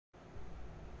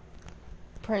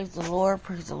Praise the Lord,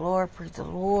 praise the Lord, praise the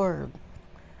Lord.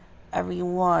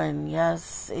 Everyone,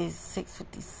 yes, it's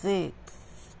 6:56.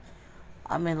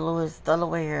 I'm in Lewis,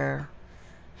 Delaware.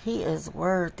 He is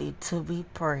worthy to be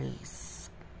praised.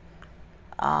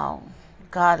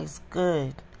 God is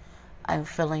good. I'm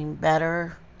feeling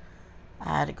better.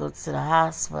 I had to go to the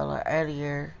hospital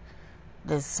earlier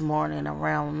this morning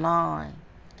around 9.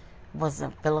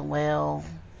 Wasn't feeling well.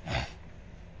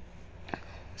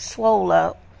 Swole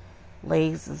up.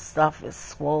 Legs and stuff is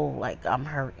swole like I'm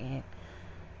hurting.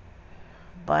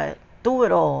 But through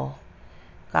it all,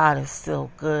 God is still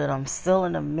good. I'm still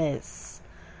in the midst.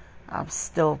 I'm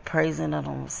still praising Him.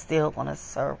 I'm still going to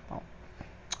serve Him.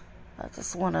 I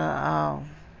just want to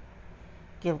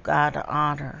give God the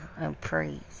honor and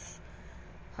praise.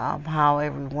 How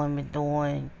everyone been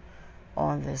doing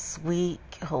on this week.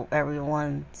 Hope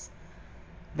everyone's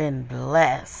been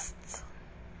blessed.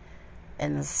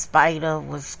 In spite of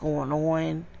what's going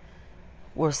on,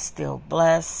 we're still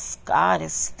blessed. God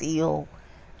is still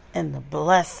in the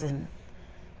blessing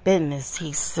business.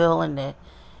 He's still in the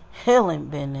healing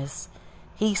business.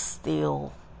 He's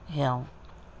still Him.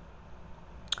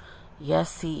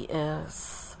 Yes, He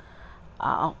is.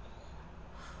 I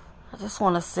just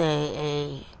want to say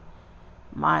a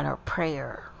minor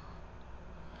prayer.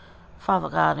 Father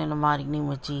God, in the mighty name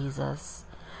of Jesus,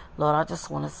 Lord, I just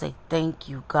want to say thank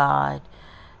you, God.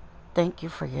 Thank you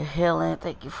for your healing.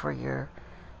 Thank you for your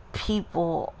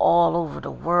people all over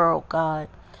the world, God.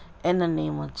 In the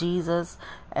name of Jesus.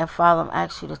 And Father, I'm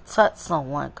asking you to touch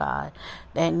someone, God,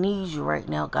 that needs you right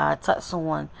now, God. Touch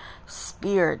someone's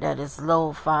spirit that is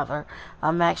low, Father.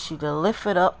 I'm asking you to lift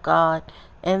it up, God,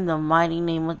 in the mighty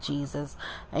name of Jesus.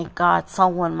 And God,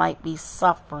 someone might be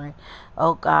suffering,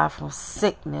 oh God, from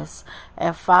sickness.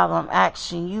 And Father, I'm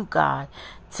asking you, God,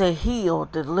 to heal,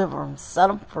 deliver them, set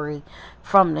them free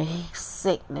from the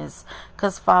sickness.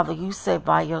 Because, Father, you say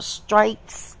by your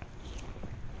stripes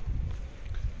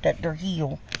that they're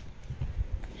healed.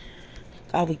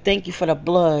 God, we thank you for the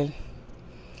blood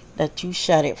that you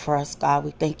shed it for us, God.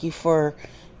 We thank you for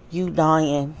you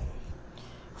dying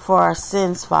for our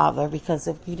sins, Father, because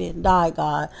if you didn't die,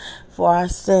 God, for our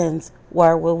sins,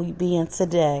 where will we be in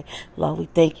today? Lord, we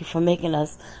thank you for making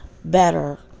us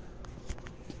better,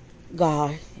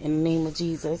 God, in the name of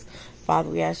Jesus. Father,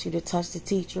 we ask you to touch the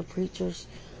teacher, preachers,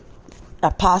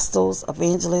 apostles,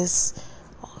 evangelists,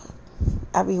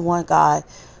 everyone, God,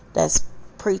 that's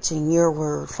preaching your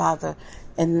word, Father,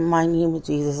 in my name of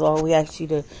Jesus. Lord, we ask you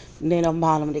to knit them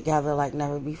bottom together like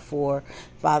never before.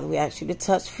 Father, we ask you to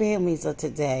touch families of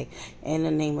today in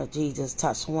the name of Jesus.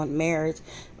 Touch one marriage,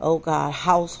 oh God,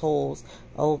 households,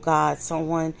 oh God,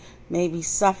 someone may be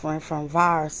suffering from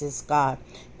viruses, God,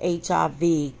 HIV,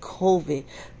 COVID.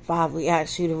 Father, we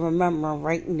ask you to remember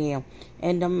right now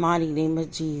in the mighty name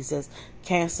of Jesus.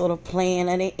 Cancel the plan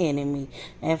of the enemy.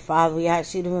 And Father, we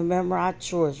ask you to remember our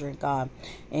children, God,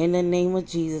 in the name of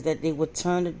Jesus, that they would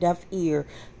turn a deaf ear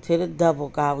to the devil,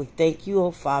 God. We thank you,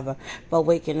 oh Father, for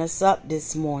waking us up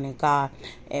this morning, God,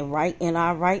 and right in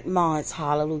our right minds,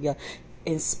 hallelujah.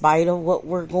 In spite of what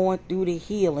we're going through, the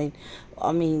healing,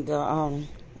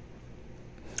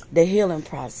 the healing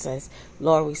process,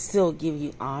 Lord, we still give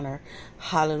you honor.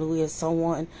 Hallelujah.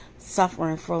 Someone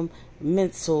suffering from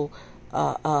mental,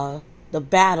 the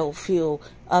battlefield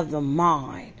of the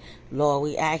mind, Lord,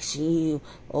 we ask you,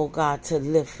 oh God, to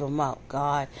lift them up,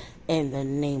 God, in the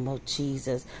name of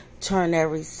Jesus. Turn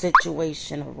every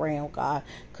situation around, God,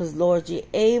 because, Lord, you're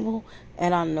able,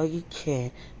 and I know you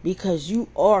can, because you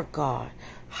are God.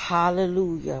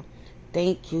 Hallelujah.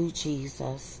 Thank you,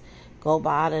 Jesus. Go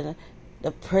by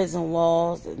the prison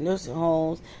walls, the nursing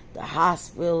homes, the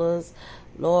hospitals.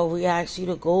 Lord, we ask you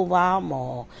to go by them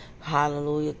all.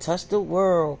 Hallelujah. Touch the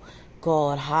world,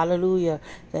 God. Hallelujah.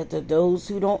 That those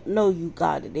who don't know you,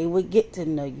 God, that they would get to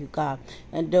know you, God.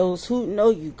 And those who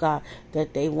know you, God,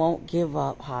 that they won't give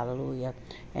up. Hallelujah.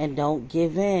 And don't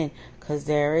give in, because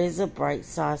there is a bright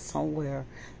side somewhere.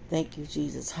 Thank you,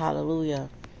 Jesus. Hallelujah.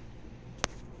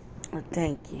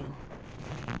 Thank you.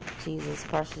 Jesus'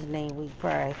 precious name we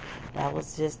pray. That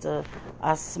was just a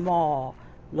small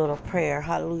little prayer.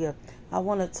 Hallelujah. I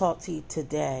want to talk to you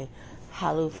today.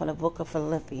 Hallelujah. From the book of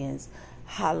Philippians.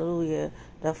 Hallelujah.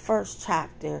 The first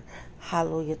chapter.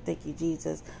 Hallelujah. Thank you,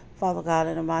 Jesus. Father God,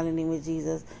 in the mighty name of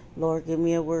Jesus, Lord, give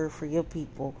me a word for your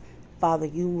people. Father,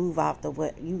 you move out the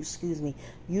way. You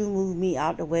move me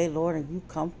out the way, Lord, and you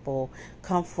come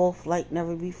forth like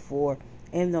never before.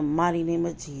 In the mighty name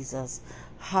of Jesus.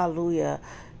 Hallelujah.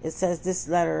 It says this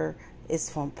letter is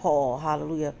from Paul.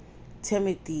 Hallelujah.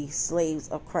 Timothy, slaves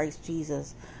of Christ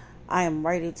Jesus. I am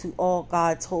writing to all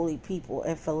God's holy people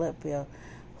in Philippia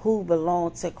who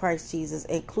belong to Christ Jesus,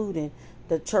 including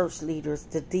the church leaders,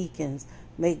 the deacons.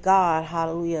 May God,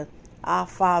 hallelujah, our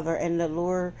Father and the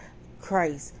Lord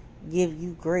Christ give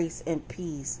you grace and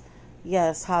peace.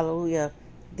 Yes, hallelujah.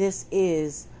 This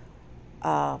is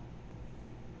a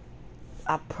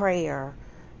prayer,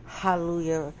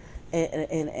 hallelujah,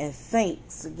 and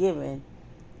thanksgiving,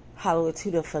 hallelujah,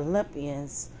 to the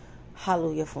Philippians,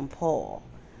 hallelujah, from Paul.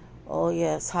 Oh,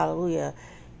 yes, hallelujah.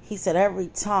 He said, every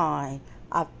time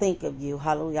I think of you,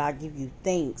 hallelujah, I give you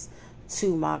thanks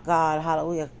to my God,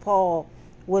 hallelujah. Paul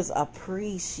was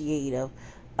appreciative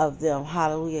of them,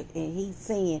 hallelujah. And he's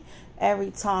saying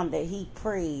every time that he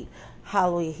prayed,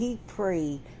 hallelujah, he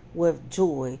prayed with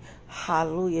joy,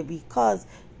 hallelujah, because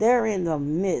they're in the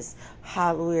midst,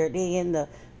 hallelujah, they in the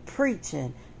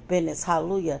preaching business,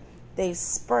 hallelujah. They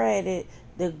spread it,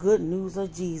 the good news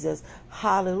of Jesus,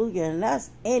 hallelujah. And that's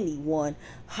anyone,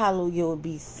 hallelujah, would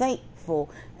be thankful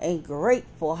and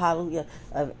grateful, hallelujah,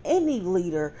 of any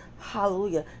leader,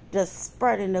 hallelujah, that's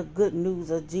spreading the good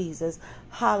news of Jesus,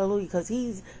 hallelujah, because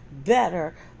he's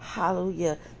better,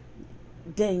 hallelujah,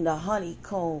 than the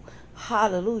honeycomb,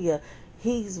 hallelujah.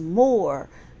 He's more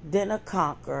than a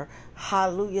conqueror,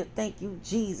 hallelujah. Thank you,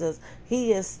 Jesus.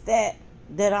 He is that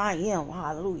I am,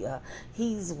 hallelujah.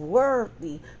 He's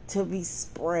worthy to be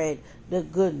spread the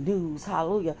good news,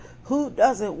 hallelujah. Who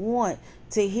doesn't want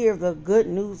to hear the good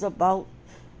news about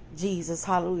Jesus,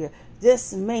 hallelujah?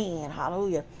 This man,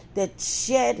 hallelujah, that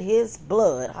shed his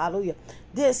blood, hallelujah.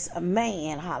 This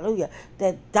man, hallelujah,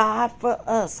 that died for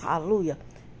us, hallelujah.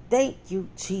 Thank you,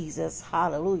 Jesus,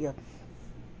 hallelujah.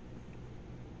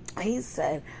 He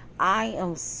said, I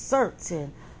am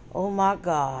certain, oh my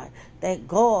God, that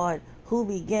God who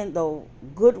began the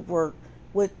good work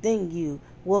within you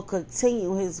will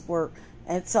continue his work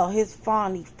until his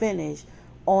finally finish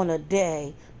on a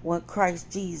day when Christ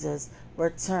Jesus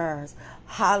returns.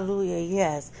 Hallelujah.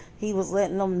 Yes, he was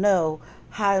letting them know,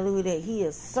 hallelujah, that he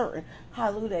is certain,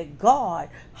 hallelujah, that God,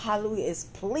 hallelujah, is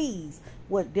pleased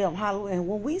with them, hallelujah. And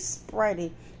when we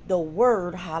spreading the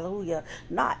word, hallelujah,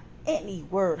 not any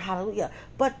word, hallelujah,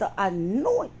 but the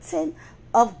anointing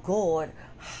of God,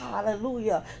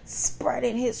 hallelujah,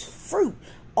 spreading his fruit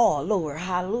all over,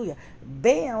 hallelujah,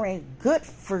 bearing good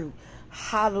fruit,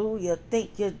 hallelujah.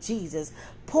 Thank you, Jesus.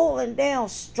 Pulling down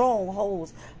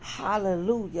strongholds,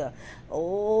 hallelujah.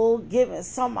 Oh, giving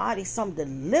somebody some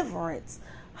deliverance,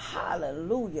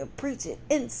 hallelujah. Preaching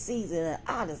in season and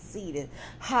out of season,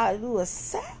 hallelujah.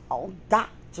 Sound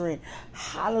doctrine,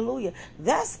 hallelujah.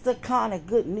 That's the kind of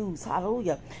good news,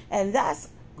 hallelujah. And that's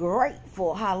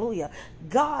grateful, hallelujah.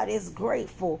 God is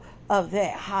grateful of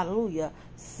that, hallelujah.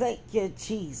 Thank you,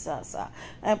 Jesus.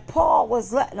 And Paul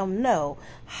was letting them know,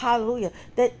 hallelujah,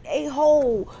 that they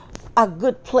hold a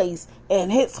good place in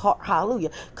his heart, hallelujah.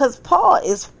 Because Paul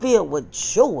is filled with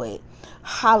joy,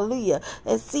 hallelujah.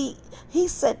 And see, he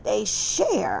said they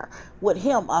share with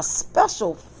him a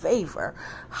special favor,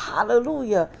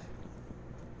 hallelujah.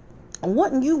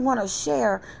 Wouldn't you want to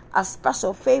share a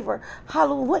special favor?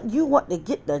 Hallelujah. Wouldn't you want to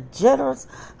get the jitters?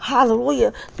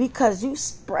 Hallelujah. Because you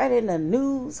spreading the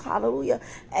news. Hallelujah.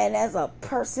 And as a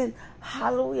person,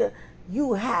 hallelujah,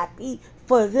 you happy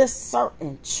for this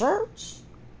certain church?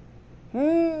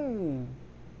 Not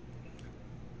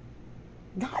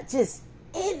just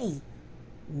any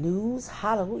news.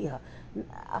 Hallelujah.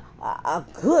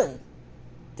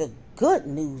 The good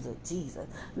news of Jesus,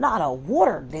 not a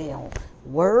watered down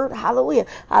word, hallelujah.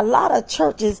 A lot of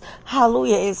churches,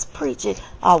 hallelujah, is preaching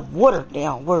a watered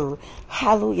down word,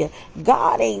 hallelujah.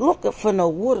 God ain't looking for no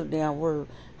watered down word,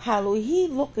 hallelujah. He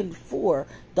looking for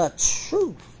the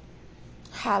truth,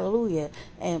 hallelujah.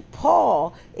 And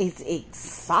Paul is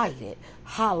excited,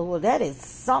 hallelujah. That is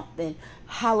something,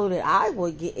 hallelujah, that I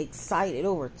would get excited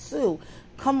over too.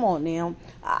 Come on now.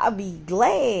 I'll be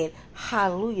glad,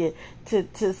 hallelujah,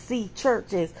 to see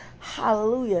churches,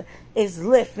 hallelujah, is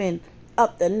lifting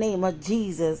up the name of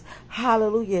Jesus,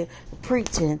 hallelujah,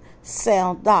 preaching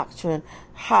sound doctrine,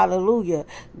 hallelujah,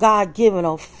 God giving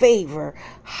a favor,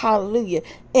 hallelujah,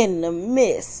 in the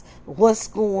midst of what's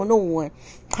going on,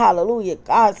 hallelujah.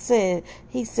 God said,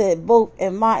 he said, both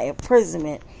in my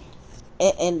imprisonment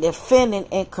and defending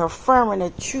and confirming the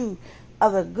truth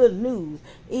of the good news,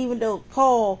 even though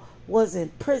Paul was in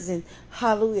prison,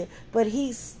 hallelujah, but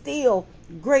he's still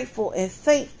grateful and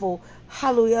thankful,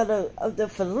 hallelujah, of the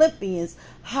Philippians,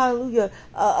 hallelujah,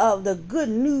 of the good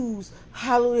news,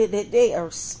 hallelujah, that they are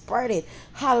spreading,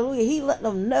 hallelujah. He let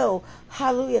them know,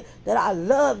 hallelujah, that I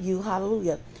love you,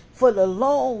 hallelujah, for the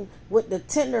long with the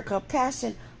tender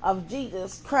compassion of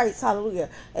Jesus Christ, hallelujah.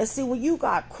 And see, when you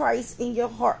got Christ in your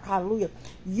heart, hallelujah,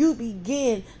 you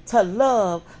begin to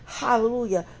love,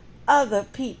 hallelujah, other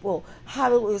people.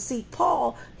 Hallelujah. See,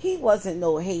 Paul, he wasn't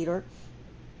no hater.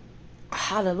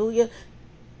 Hallelujah.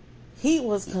 He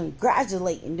was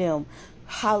congratulating them.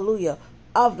 Hallelujah.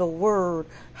 Of the word.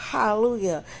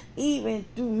 Hallelujah. Even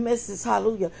through Mrs.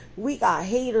 Hallelujah. We got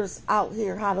haters out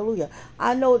here. Hallelujah.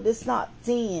 I know this not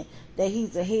saying that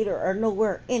he's a hater or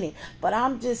nowhere in it, but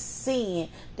I'm just saying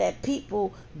that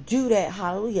people do that.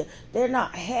 Hallelujah. They're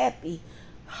not happy.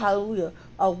 Hallelujah.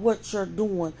 Of what you're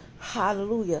doing.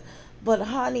 Hallelujah. But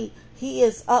honey, he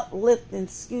is uplifting,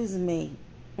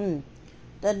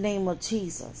 the name of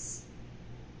Jesus.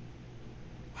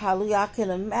 Hallelujah. I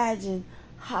can imagine,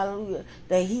 hallelujah,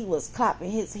 that he was clapping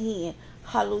his hand,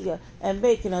 hallelujah, and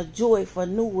making a joyful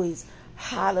noise,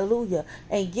 hallelujah,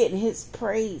 and getting his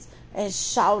praise and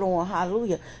shout on,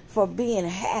 hallelujah, for being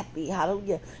happy,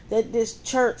 hallelujah, that this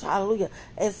church, hallelujah,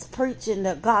 is preaching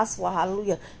the gospel,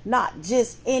 hallelujah, not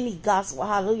just any gospel,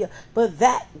 hallelujah, but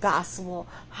that gospel,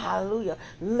 hallelujah,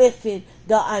 lifting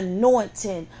the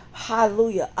anointing,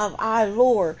 hallelujah, of our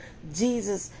Lord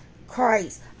Jesus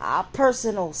Christ, our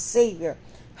personal Savior.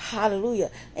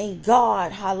 Hallelujah. And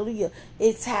God, hallelujah,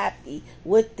 is happy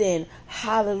within.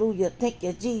 Hallelujah. Thank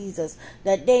you, Jesus,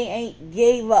 that they ain't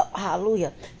gave up.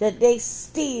 Hallelujah. That they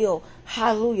still,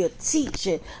 hallelujah,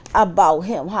 teaching about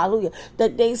him. Hallelujah.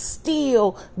 That they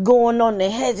still going on the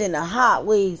hedge and the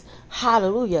highways.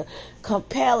 Hallelujah.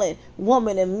 Compelling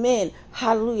women and men,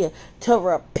 hallelujah, to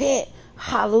repent.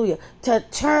 Hallelujah. To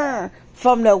turn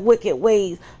from their wicked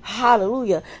ways.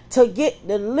 Hallelujah. To get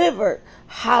delivered.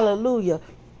 Hallelujah.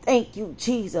 Thank you,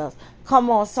 Jesus. Come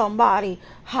on, somebody.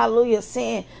 Hallelujah.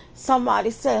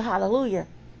 Somebody say, hallelujah,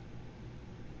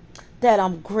 that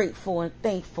I'm grateful and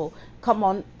thankful. Come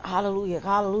on. Hallelujah.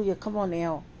 Hallelujah. Come on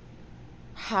now.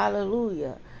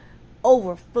 Hallelujah.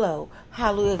 Overflow.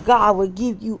 Hallelujah. God will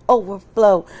give you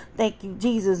overflow. Thank you,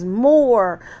 Jesus.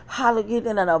 More. Hallelujah.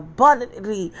 Than an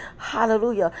abundantly.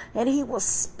 Hallelujah. And he will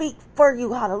speak for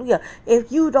you. Hallelujah.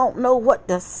 If you don't know what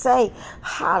to say.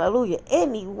 Hallelujah.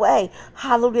 Anyway.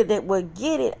 Hallelujah. That will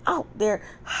get it out there.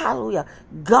 Hallelujah.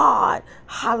 God.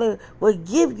 Hallelujah. Will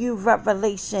give you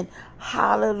revelation.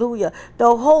 Hallelujah.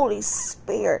 The Holy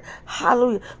Spirit.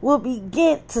 Hallelujah. Will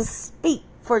begin to speak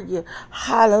for you.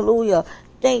 Hallelujah.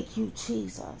 Thank you,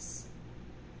 Jesus.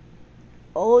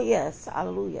 Oh, yes.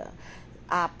 Hallelujah.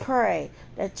 I pray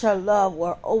that your love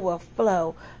will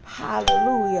overflow.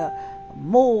 Hallelujah.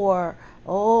 More.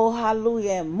 Oh,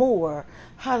 hallelujah. And more.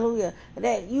 Hallelujah.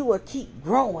 That you will keep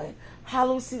growing.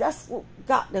 Hallelujah. See, that's what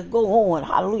got to go on.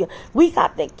 Hallelujah. We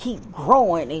got to keep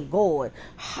growing and going.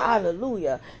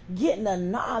 Hallelujah. Getting the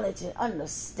knowledge and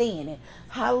understanding.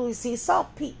 Hallelujah. See, some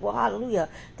people, hallelujah,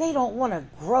 they don't want to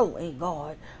grow in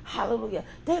God. Hallelujah.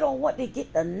 They don't want to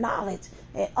get the knowledge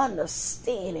and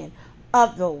understanding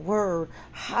of the word.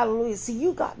 Hallelujah. See,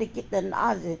 you got to get the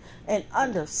knowledge and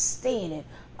understanding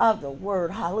of the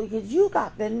word. Hallelujah. Because you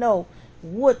got to know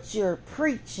what you're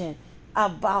preaching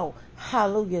about.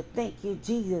 Hallelujah. Thank you,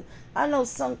 Jesus. I know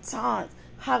sometimes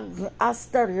I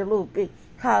stutter a little bit.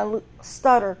 Hallelujah.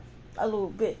 Stutter a little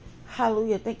bit.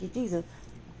 Hallelujah. Thank you, Jesus.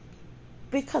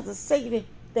 Because of Satan,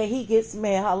 that he gets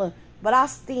mad. Hallelujah. But I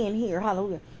stand here,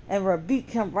 hallelujah, and rebuke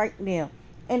him right now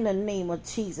in the name of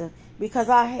Jesus. Because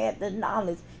I had the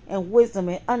knowledge and wisdom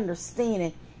and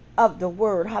understanding of the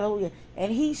word. Hallelujah.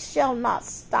 And he shall not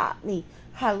stop me.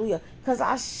 Hallelujah. Because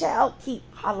I shall keep,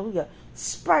 hallelujah,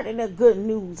 spreading the good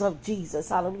news of Jesus.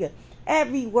 Hallelujah.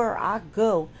 Everywhere I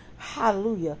go.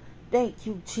 Hallelujah. Thank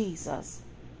you, Jesus.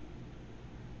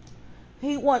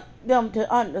 He wants them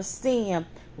to understand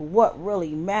what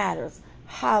really matters.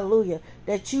 Hallelujah.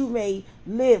 That you may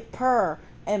live pure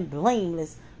and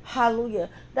blameless. Hallelujah.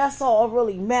 That's all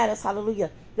really matters.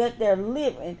 Hallelujah. That they're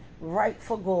living right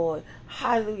for God.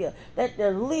 Hallelujah. That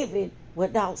they're living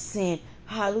without sin.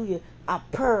 Hallelujah. A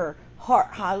pure heart.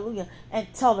 Hallelujah.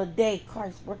 Until the day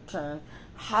Christ returns.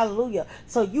 Hallelujah.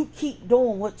 So you keep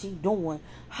doing what you're doing.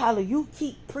 Hallelujah. You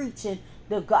keep preaching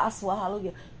the gospel.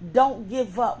 Hallelujah. Don't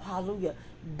give up. Hallelujah.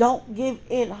 Don't give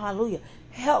in. Hallelujah.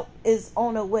 Help is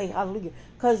on the way. Hallelujah.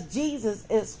 Because Jesus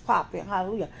is popping.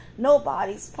 Hallelujah.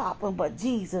 Nobody's popping but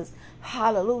Jesus.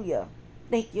 Hallelujah.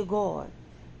 Thank you, God.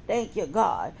 Thank you,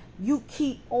 God. You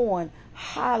keep on.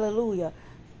 Hallelujah.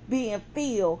 Being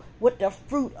filled with the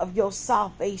fruit of your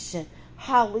salvation.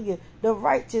 Hallelujah. The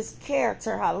righteous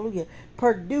character. Hallelujah.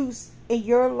 Produced in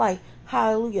your life.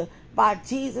 Hallelujah. By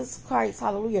Jesus Christ.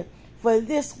 Hallelujah. For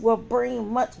this will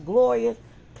bring much glorious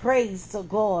praise to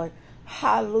God.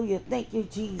 Hallelujah. Thank you,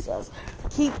 Jesus.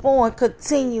 Keep on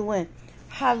continuing.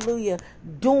 Hallelujah.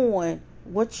 Doing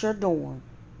what you're doing.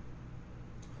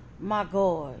 My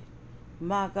God.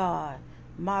 My God.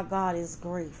 My God is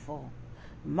grateful.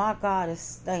 My God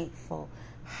is thankful.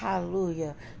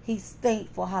 Hallelujah. He's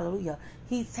thankful. Hallelujah.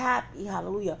 He's happy.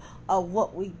 Hallelujah. Of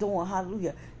what we doing.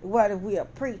 Hallelujah. Whether we a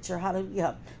preacher.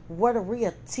 Hallelujah. Whether we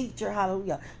a teacher.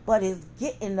 Hallelujah. But it's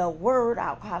getting the word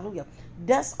out. Hallelujah.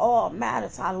 That's all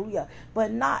matters. Hallelujah.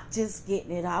 But not just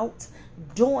getting it out.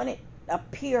 Doing it a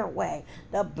pure way,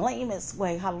 the blameless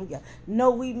way. Hallelujah.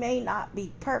 No, we may not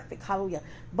be perfect. Hallelujah.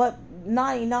 But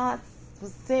 99%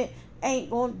 ain't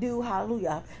gonna do.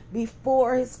 Hallelujah.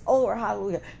 Before it's over.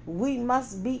 Hallelujah. We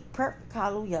must be perfect.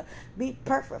 Hallelujah. Be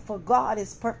perfect, for God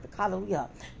is perfect. Hallelujah.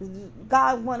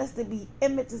 God wants us to be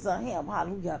images of him.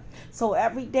 Hallelujah. So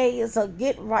every day is a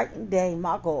get right day,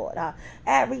 my God.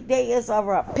 Every day is a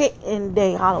repenting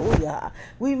day. Hallelujah.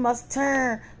 We must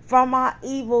turn from our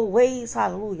evil ways,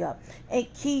 hallelujah, and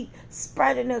keep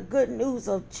spreading the good news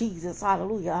of Jesus,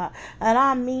 hallelujah. And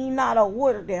I mean not a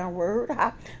watered down word,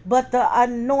 but the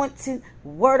anointing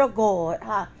word of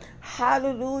God.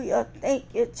 Hallelujah.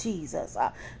 Thank you, Jesus.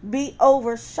 Be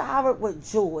overshadowed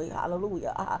with joy.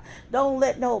 Hallelujah. Don't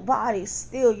let nobody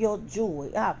steal your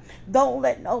joy. Don't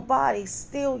let nobody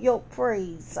steal your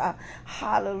praise.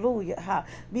 Hallelujah.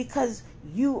 Because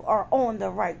you are on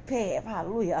the right path.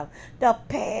 Hallelujah. The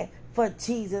path for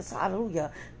Jesus.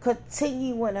 Hallelujah.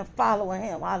 Continuing and following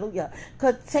him. Hallelujah.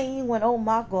 Continuing, oh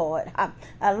my God.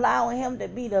 Allowing him to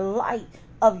be the light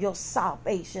of your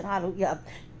salvation. Hallelujah.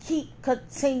 Keep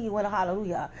continuing,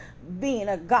 hallelujah, being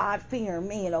a God-fearing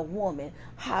man or woman.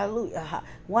 Hallelujah.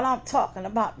 When I'm talking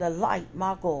about the light,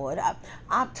 my God,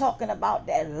 I'm talking about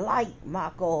that light,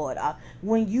 my God,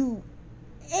 when you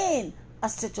in a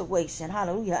situation,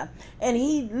 hallelujah, and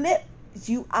he lifts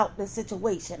you out the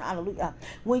situation, hallelujah.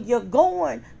 When you're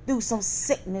going through some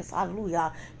sickness,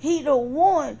 hallelujah, he the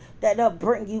one that'll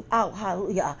bring you out,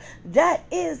 hallelujah. That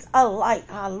is a light,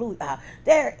 hallelujah.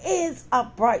 There is a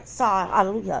bright side,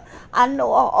 hallelujah. I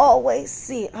know I always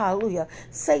see it, hallelujah,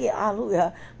 say it,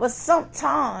 hallelujah. But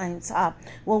sometimes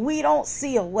when we don't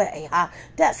see a way,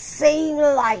 that same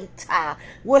light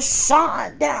will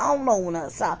shine down on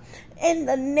us. In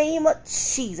the name of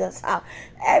Jesus,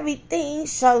 everything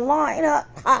shall line up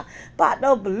by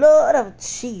the blood of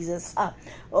Jesus.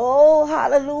 Oh,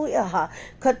 hallelujah.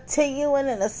 Continuing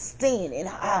and standing.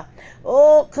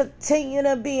 Oh, continuing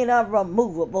to being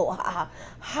unremovable.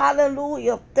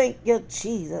 Hallelujah. Thank you,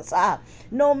 Jesus.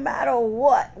 No matter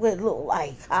what we look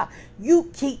like, you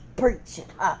keep preaching.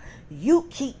 You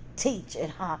keep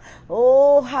teaching.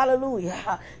 Oh,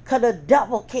 hallelujah. Because the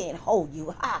devil can't hold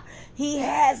you. He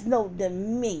has no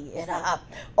dominion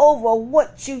over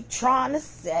what you trying to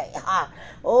say.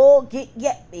 Oh,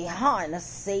 get behind us,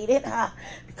 Satan,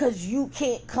 because you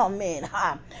can't come in.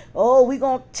 Oh, we're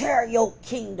going to tear your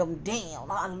kingdom down.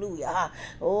 Hallelujah.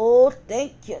 Oh,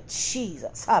 thank you,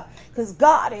 Jesus. Because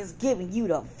God is giving you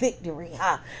the victory.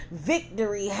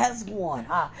 Victory has won.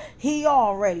 He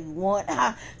already won.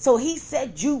 So he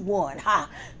said you won.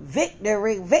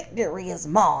 Victory is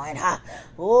mine.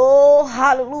 Oh,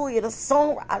 hallelujah. The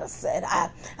songwriter said,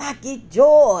 I get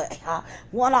joy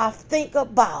when I think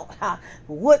about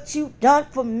what you've done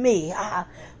for me.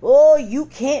 Oh, you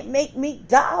can't make me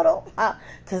doubt him,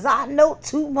 because I know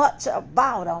too much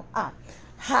about him.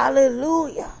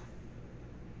 Hallelujah.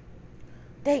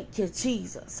 Thank you,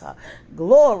 Jesus.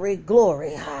 Glory,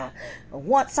 glory.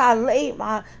 Once I lay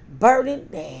my burden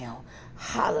down.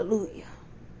 Hallelujah.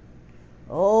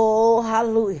 Oh,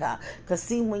 hallelujah. Because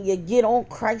see, when you get on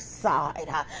Christ's side,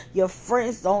 your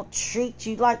friends don't treat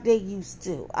you like they used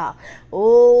to.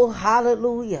 Oh,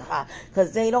 hallelujah.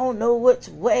 Because they don't know which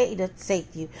way to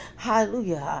take you.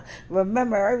 Hallelujah.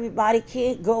 Remember, everybody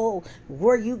can't go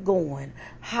where you going.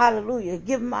 Hallelujah.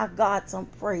 Give my God some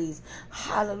praise.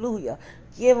 Hallelujah.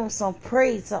 Give him some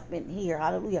praise up in here.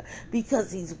 Hallelujah.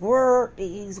 Because he's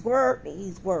worthy. He's worthy.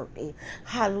 He's worthy.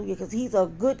 Hallelujah. Because he's a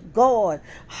good God.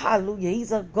 Hallelujah.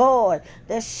 He's a God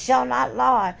that shall not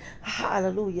lie.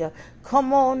 Hallelujah.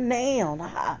 Come on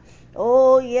now.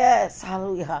 Oh, yes.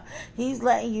 Hallelujah. He's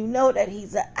letting you know that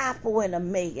he's the Alpha and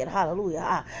Omega.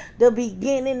 Hallelujah. The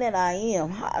beginning and I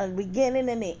am. The beginning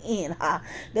and the end.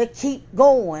 To keep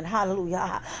going.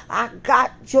 Hallelujah. I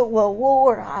got your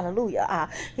reward. Hallelujah.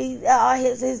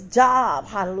 His job.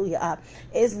 Hallelujah.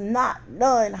 Is not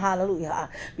done. Hallelujah.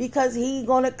 Because he's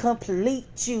going to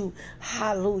complete you.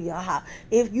 Hallelujah.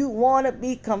 If you want to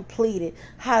be completed.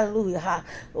 Hallelujah.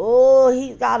 Oh,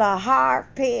 he's got a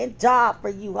hard paying job for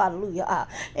you. Hallelujah.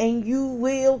 And you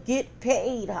will get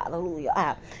paid.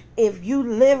 Hallelujah. If you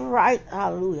live right.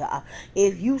 Hallelujah.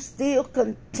 If you still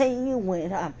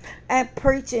continuing and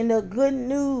preaching the good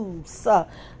news.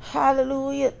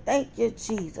 Hallelujah. Thank you,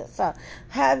 Jesus.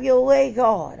 Have your way,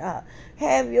 God.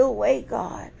 Have your way,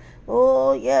 God.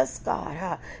 Oh, yes,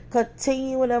 God.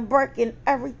 Continuing and breaking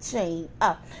every chain.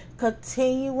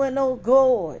 Continuing, oh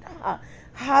God.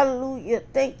 Hallelujah.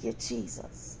 Thank you,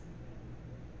 Jesus.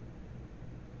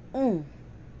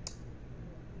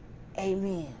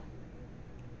 Amen.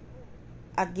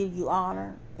 I give you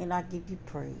honor and I give you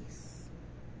praise.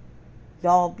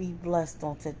 Y'all be blessed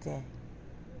on today.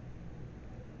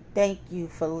 Thank you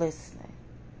for listening.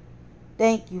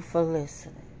 Thank you for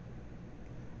listening.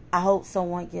 I hope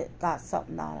someone got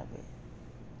something out of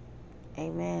it.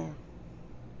 Amen.